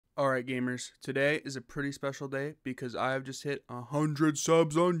Alright gamers, today is a pretty special day because I have just hit 100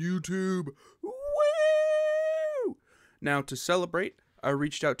 subs on YouTube. Woo! Now to celebrate, I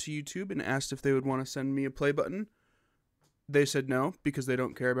reached out to YouTube and asked if they would want to send me a play button. They said no because they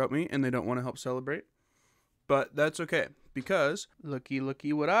don't care about me and they don't want to help celebrate. But that's okay because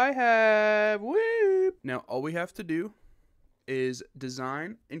looky what I have. Woo! Now all we have to do is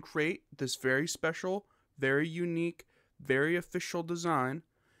design and create this very special, very unique, very official design.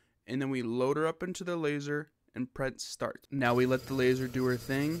 And then we load her up into the laser and press start. Now we let the laser do her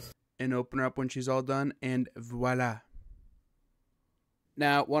thing and open her up when she's all done, and voila.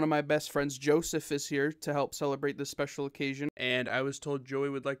 Now, one of my best friends, Joseph, is here to help celebrate this special occasion, and I was told Joey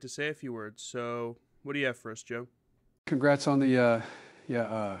would like to say a few words. So, what do you have for us, Joe? Congrats on the,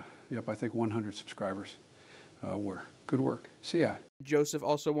 I think 100 subscribers. Good work. See ya. Joseph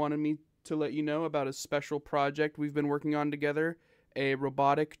also wanted me to let you know about a special project we've been working on together. A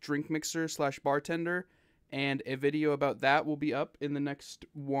robotic drink mixer / bartender, and a video about that will be up in the next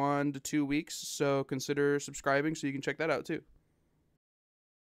 1 to 2 weeks, so consider subscribing so you can check that out too.